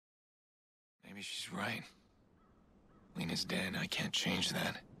Maybe she's right. Lena's dead. I can't change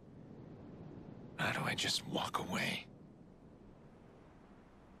that. How do I just walk away?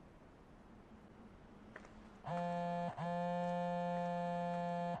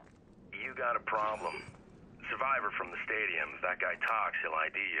 You got a problem. Survivor from the stadiums. That guy talks, he'll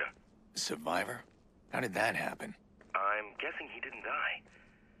ID you. Survivor? How did that happen? I'm guessing he didn't die.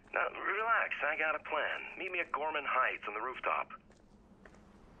 Now, relax, I got a plan. Meet me at Gorman Heights on the rooftop.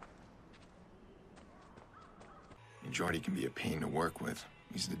 Jordy can be a pain to work with.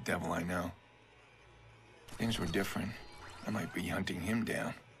 He's the devil I know. Things were different. I might be hunting him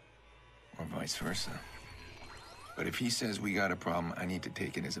down. Or vice versa. But if he says we got a problem, I need to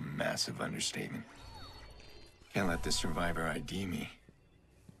take it as a massive understatement. Can't let the survivor ID me.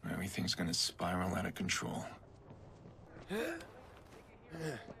 Or everything's gonna spiral out of control.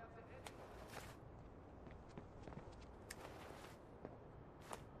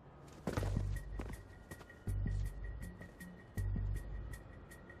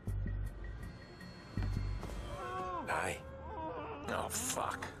 Hi. Oh,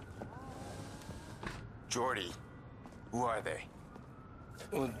 fuck. Jordy. Who are they?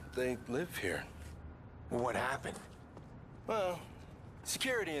 Well, they live here. What happened? Well,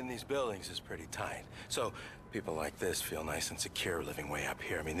 security in these buildings is pretty tight. So people like this feel nice and secure living way up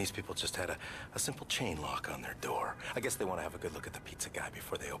here. I mean, these people just had a simple chain lock on their door. I guess they want to have a good look at the pizza guy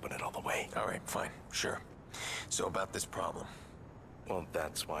before they open it all the way. All right, fine, sure. So about this problem. Well,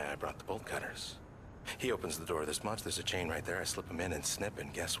 that's why I brought the bolt cutters. He opens the door this much, there's a chain right there. I slip him in and snip,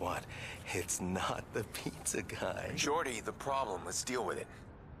 and guess what? It's not the pizza guy. Jordy, the problem. Let's deal with it.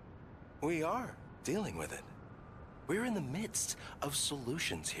 We are dealing with it. We're in the midst of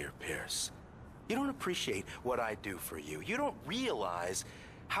solutions here, Pierce. You don't appreciate what I do for you. You don't realize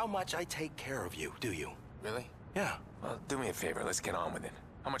how much I take care of you, do you? Really? Yeah. Well, do me a favor. Let's get on with it.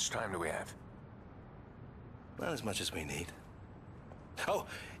 How much time do we have? Not as much as we need. Oh,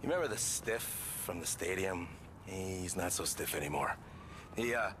 you remember the stiff from the stadium? He's not so stiff anymore.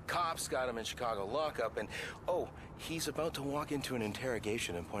 The cops got him in Chicago lockup, and oh, he's about to walk into an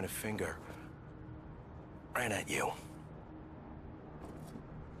interrogation and point a finger right at you.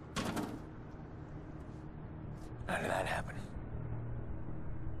 How did that happen?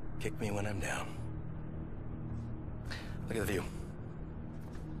 Kick me when I'm down. Look at the view.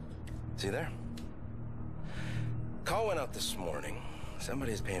 See there? Call went out this morning.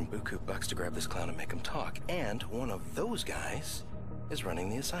 Somebody's paying buku bucks to grab this clown and make him talk. And one of those guys is running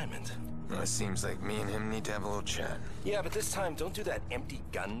the assignment. Well, it seems like me and him need to have a little chat. Yeah, but this time, don't do that empty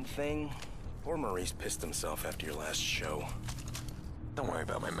gun thing. Poor Maurice pissed himself after your last show. Don't worry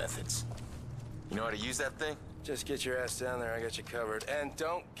about my methods. You know how to use that thing? Just get your ass down there, I got you covered. And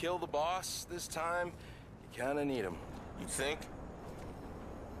don't kill the boss this time. You kinda need him. You think?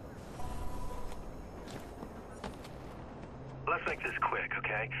 Let's make this quick,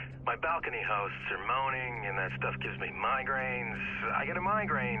 okay? My balcony hosts are moaning, and that stuff gives me migraines. I get a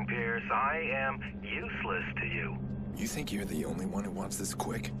migraine, Pierce. I am useless to you. You think you're the only one who wants this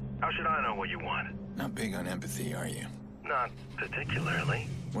quick? How should I know what you want? Not big on empathy, are you? Not particularly.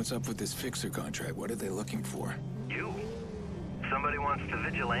 What's up with this fixer contract? What are they looking for? You. Somebody wants to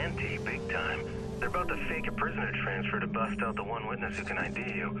vigilante big time. They're about to fake a prisoner transfer to bust out the one witness who can ID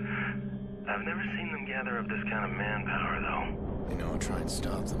you. I've never seen them gather up this kind of manpower, though. You know, I'll try and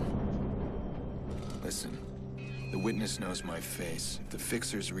stop them. Listen, the witness knows my face. If the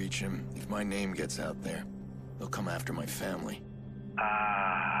fixers reach him, if my name gets out there, they'll come after my family.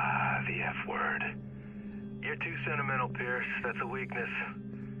 Ah, the F word. You're too sentimental, Pierce. That's a weakness.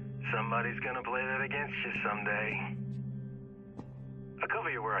 Somebody's gonna play that against you someday. I'll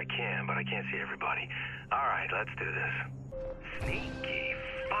cover you where I can, but I can't see everybody. All right, let's do this. Sneaky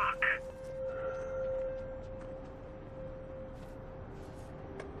fuck.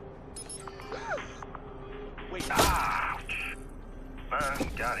 Wait. Ouch!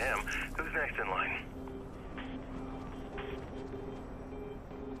 Got him. Who's next in line?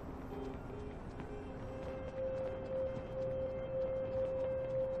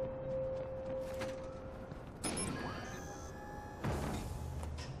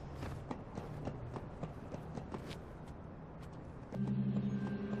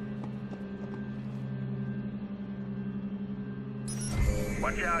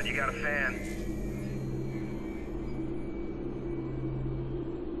 Watch out, you got a fan.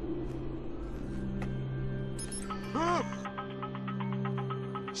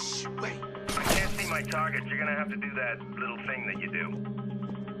 Shh, wait. I can't see my target. You're gonna have to do that little thing that you do.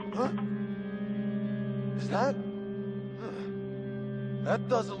 Huh? Is that? That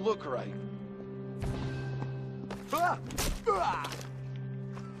doesn't look right.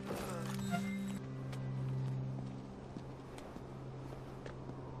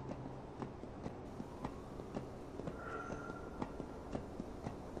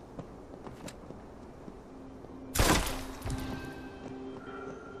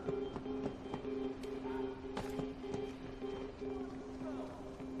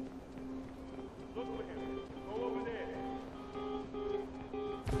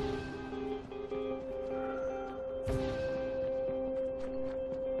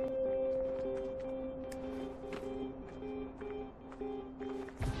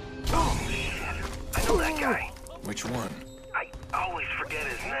 know that guy? Which one? I always forget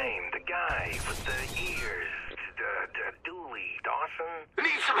his name. The guy with the ears. Dooley, Dawson.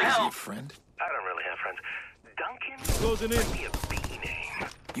 Need some Is he a help. friend? I don't really have friends. Duncan? Closing in. Might be a B name.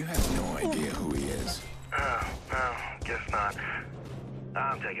 You have no idea who he is. Oh, no, guess not.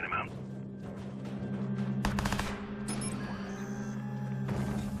 I'm taking him out.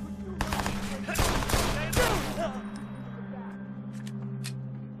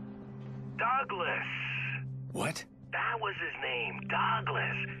 Douglas! What? That was his name,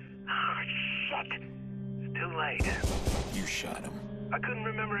 Douglas. Oh, shit. It's too late. You shot him. I couldn't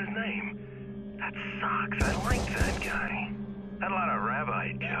remember his name. That sucks. I like that guy. Had a lot of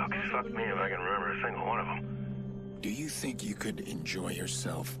rabbi jokes. Fuck me if I can remember a single one of them. Do you think you could enjoy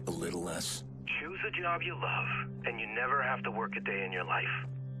yourself a little less? Choose a job you love, and you never have to work a day in your life.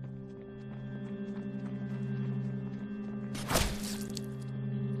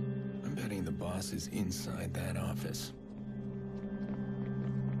 I'm betting the boss is inside that office.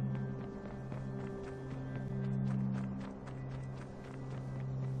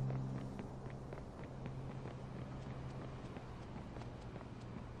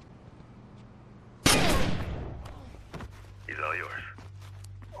 He's all yours.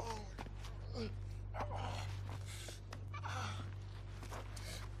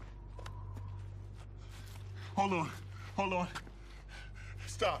 Hold on.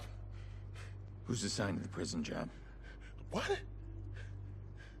 Stop. Who's assigned to the prison job? What?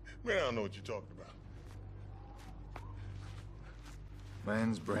 Man, I don't know what you're talking about.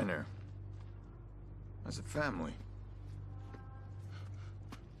 Lance Brenner. As a family.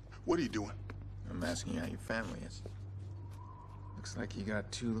 What are you doing? I'm asking how your family is. Looks like you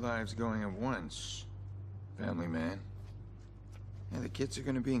got two lives going at once. Family man. Yeah, the kids are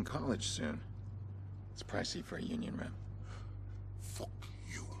gonna be in college soon. It's pricey for a union rep. Fuck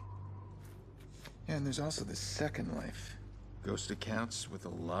you. Yeah, and there's also the second life. Ghost accounts with a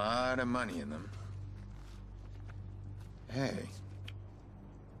lot of money in them. Hey.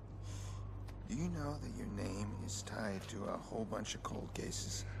 Do you know that your name is tied to a whole bunch of cold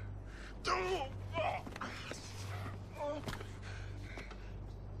cases?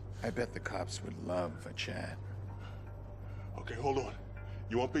 I bet the cops would love a chat. Okay, hold on.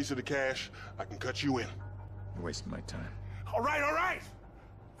 You want a piece of the cash? I can cut you in. You're wasting my time. All right.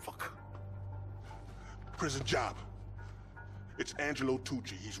 Fuck. Prison job. It's Angelo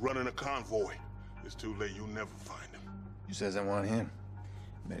Tucci. He's running a convoy. It's too late. You'll never find him. Who says I want him?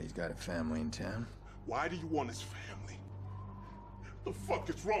 Bet he's got a family in town. Why do you want his family? The fuck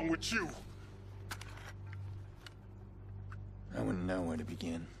is wrong with you? I wouldn't know where to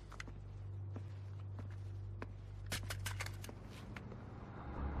begin.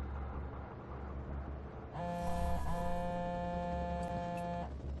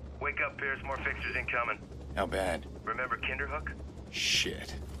 Wake up, Pierce. More fixtures incoming. How bad? Remember Kinderhook?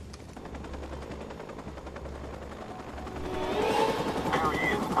 Shit. There he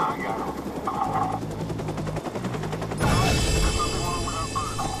is. I got him.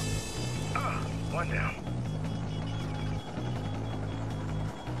 One down.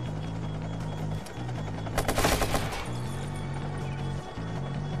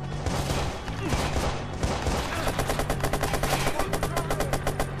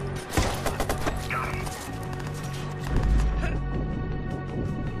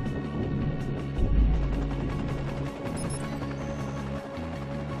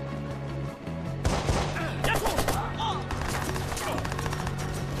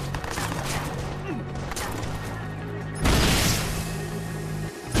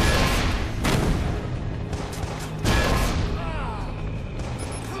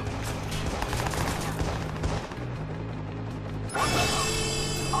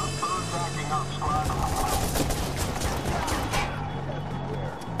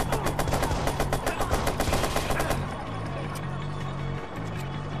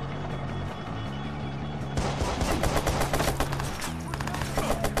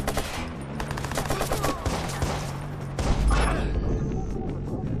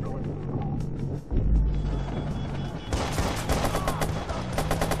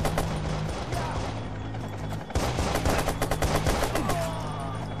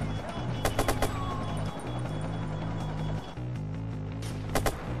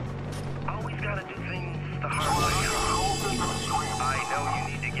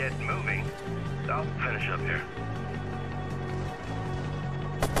 I'll finish up here.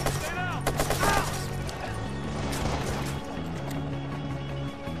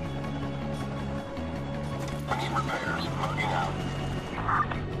 I need repairs. Logging out.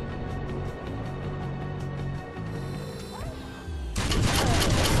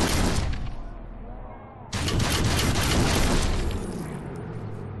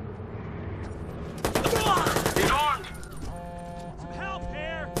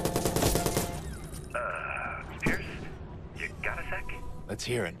 Let's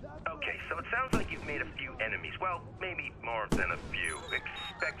hear it. Okay, so it sounds like you've made a few enemies. Well, maybe more than a few.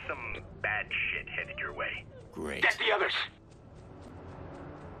 Expect some bad shit headed your way. Great. Get the others!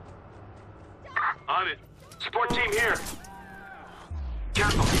 On it. Support team here.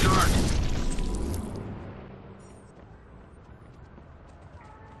 Careful, he's armed.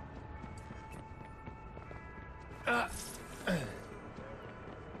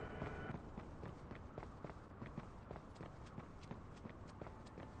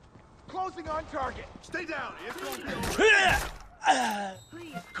 Closing on target. Stay down. It's going to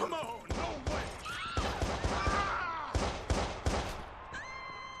be Come on. No way.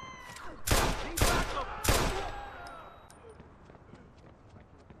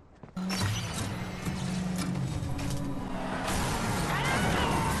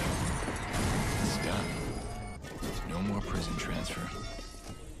 It's done. No more prison transfer.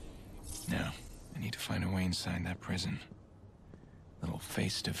 Now, I need to find a way inside that prison. A little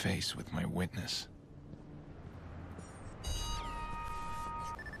face-to-face with my witness.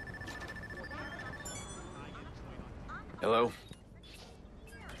 Hello?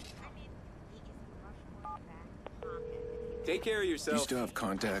 Take care of You yourself. still have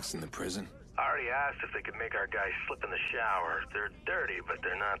contacts in the prison? I already asked if they could make our guys slip in the shower. They're dirty, but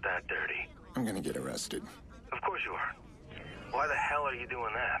they're not that dirty. I'm gonna get arrested. Of course you are. Why the hell are you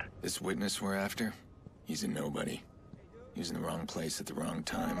doing that? This witness we're after, he's a nobody. He was in the wrong place at the wrong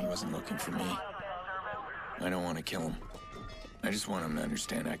time. He wasn't looking for me. I don't want to kill him. I just want him to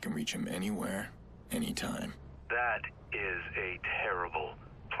understand I can reach him anywhere, anytime. That is a terrible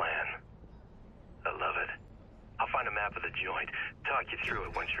plan. I love it. I'll find a map of the joint. Talk you through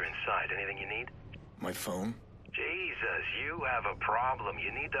it once you're inside. Anything you need? My phone? Jesus, you have a problem.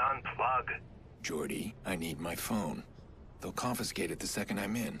 You need to unplug. Jordy, I need my phone. They'll confiscate it the second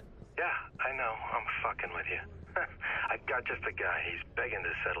I'm in. Yeah, I know. I'm fucking with you. I got just a guy. He's begging to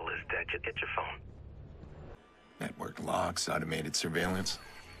settle his debt. You get your phone. Network locks, automated surveillance.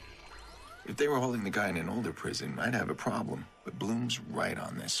 If they were holding the guy in an older prison, I'd have a problem. But Bloom's right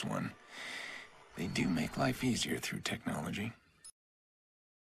on this one. They do make life easier through technology.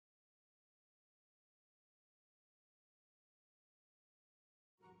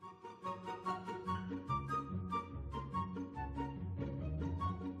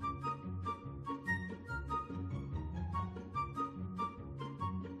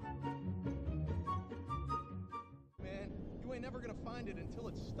 Man, you ain't never gonna find it until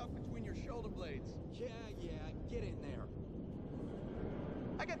it's stuck between your shoulder blades. Yeah, get in there.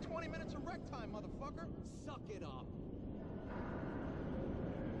 I got 20 minutes of rec time, motherfucker. Suck it up.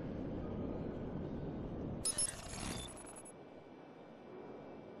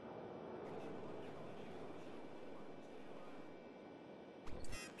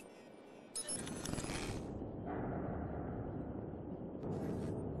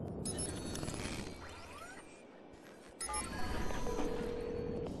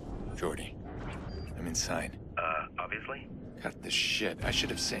 Jordy, I'm inside. Obviously. Cut the shit. I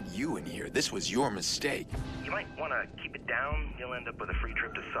should have sent you in here. This was your mistake. You might want to keep it down. You'll end up with a free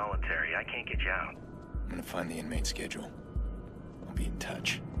trip to solitary. I can't get you out. I'm gonna find the inmate schedule. I'll be in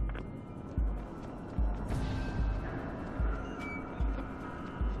touch.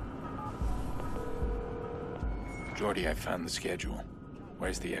 Jordy, I found the schedule.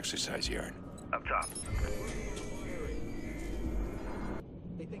 Where's the exercise yard? Up top.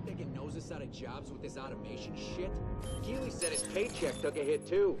 They think they can nose us out of jobs with this automation shit? Keeley said his paycheck took a hit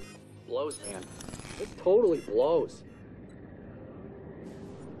too. Blows, man. It totally blows.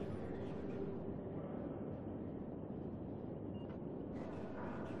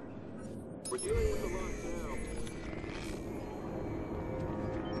 We're dealing with a lot now.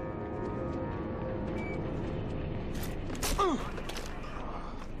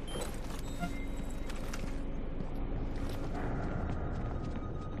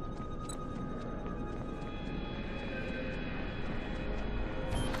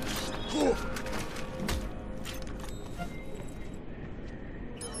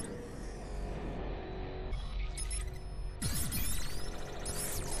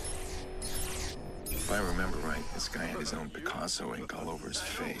 If I remember right, this guy had his own Picasso ink all over his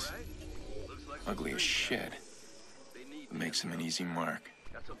face. Ugly as shit. It makes him an easy mark.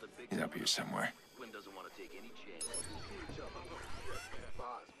 He's up here somewhere.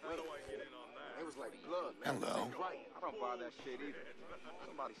 Hello.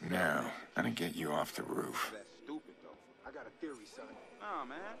 Now, how to get you off the roof. That's stupid, though. I got a theory, son. Nah,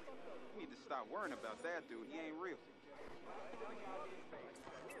 man. You need to stop worrying about that dude. He ain't real.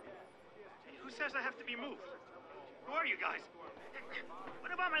 Who says I have to be moved? Who are you guys?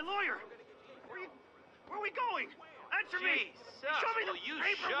 What about my lawyer? Where are we going? answer me! Jesus, Show me the will you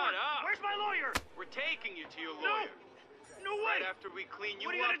paperwork! shut up? Where's my lawyer? We're taking you to your No! lawyer. No way! Right after we clean you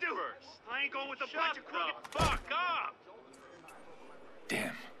What are you up gonna do? first. I ain't going with a Shut bunch of crooked... the fuck up!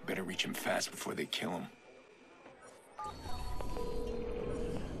 Damn, better reach him fast before they kill him.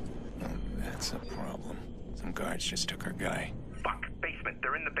 Oh, that's a problem. Some guards just took our guy. Fuck, basement.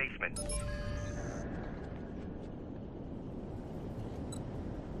 They're in the basement.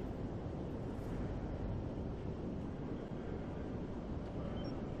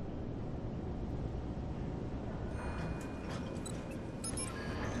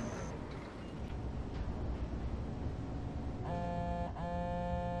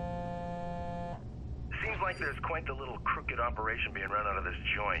 Like there's quite the little crooked operation being run out of this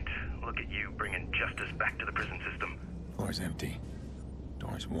joint. Look at you bringing justice back to the prison system. Floor's empty.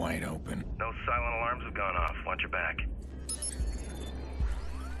 Door's wide open. No silent alarms have gone off. Watch your back.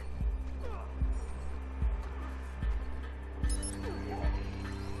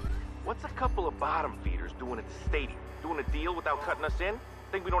 What's a couple of bottom feeders doing at the stadium? Doing a deal without cutting us in?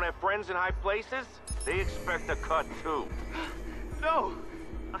 Think we don't have friends in high places? They expect a cut too. No!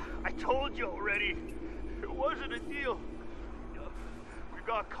 I told you already. It wasn't a deal. We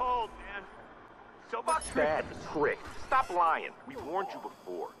got called, man. Fuck that trick. Stop lying. We warned you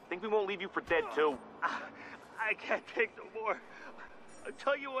before. Think we won't leave you for dead too? I can't take no more. I'll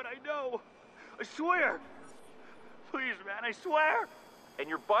tell you what I know. I swear. Please, man, I swear. And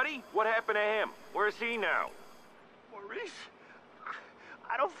your buddy? What happened to him? Where is he now? Maurice?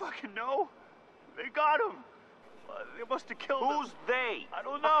 I don't fucking know. They got him. They must have killed him. Who's they? I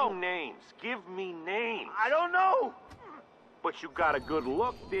don't know. Fucking names. Give me names. I don't know. But you got a good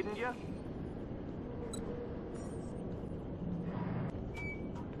look, didn't you?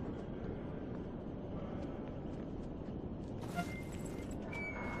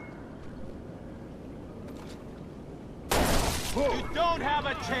 You don't have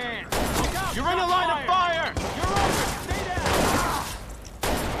a chance! You're in the line of fire! You're over! Stay down!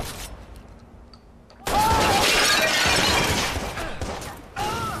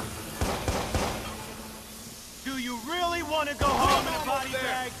 Do you really want to go home in a body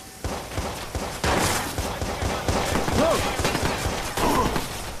bag?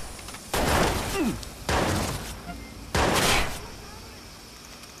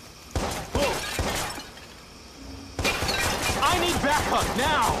 I need backup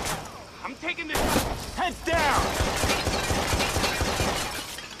now! I'm taking this. Heads down!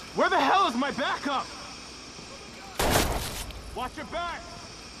 Where the hell is my backup? Watch your back!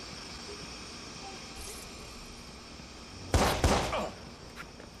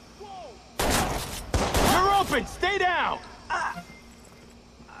 You're open! Stay down!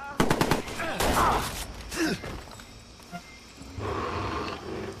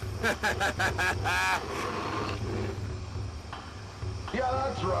 Yeah,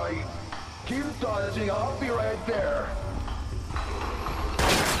 that's right. Keep dodging, I'll be right there.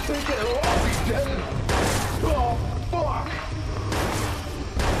 Think it'll all be dead. Oh, fuck!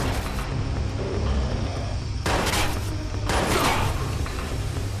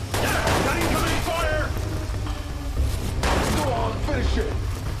 Got incoming fire! Go on, finish it!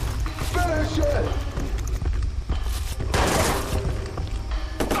 Finish it!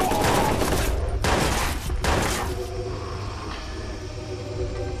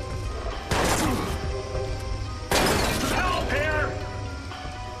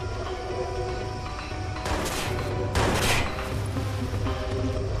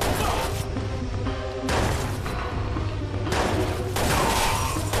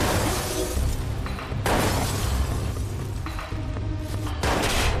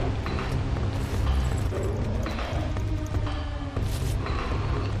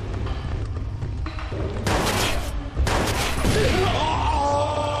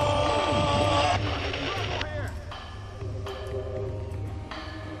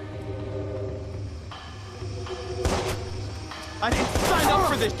 I didn't sign up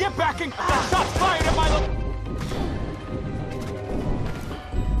for this! Get back and shots fired at my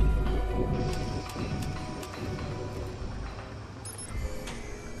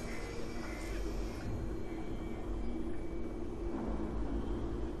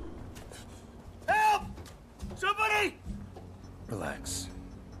Help! Somebody! Relax.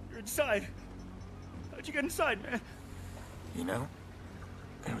 You're inside. How'd you get inside, man? You know,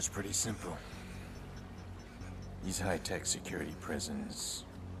 it was pretty simple. These high-tech security prisons,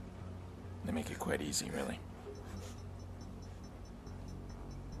 they make it quite easy, really.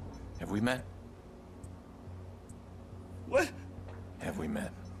 Have we met? What? Have we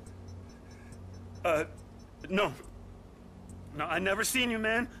met? No. No, I never seen you,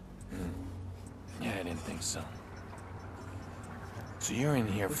 man. Yeah, I didn't think so. So you're in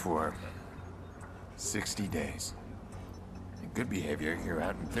here for 60 days. In good behavior, you're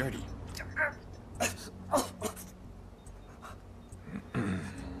out in 30.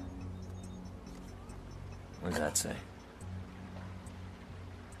 What does that say?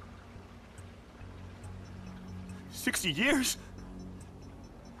 60 years?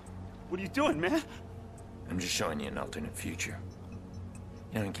 What are you doing, man? I'm just showing you an alternate future.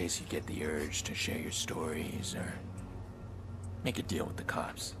 You know, in case you get the urge to share your stories or make a deal with the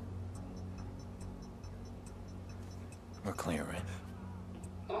cops. We're clear, right?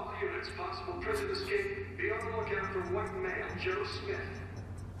 All units, possible prison escape. Be on the lookout for white male Joe Smith.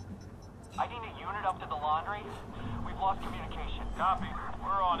 I need a unit up to the laundry. We've lost communication. Copy.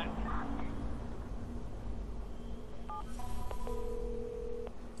 We're on it.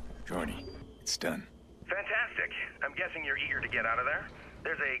 Jordy, it's done. Fantastic. I'm guessing you're eager to get out of there.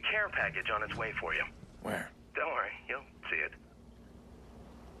 There's a care package on its way for you. Where? Don't worry, you'll see it.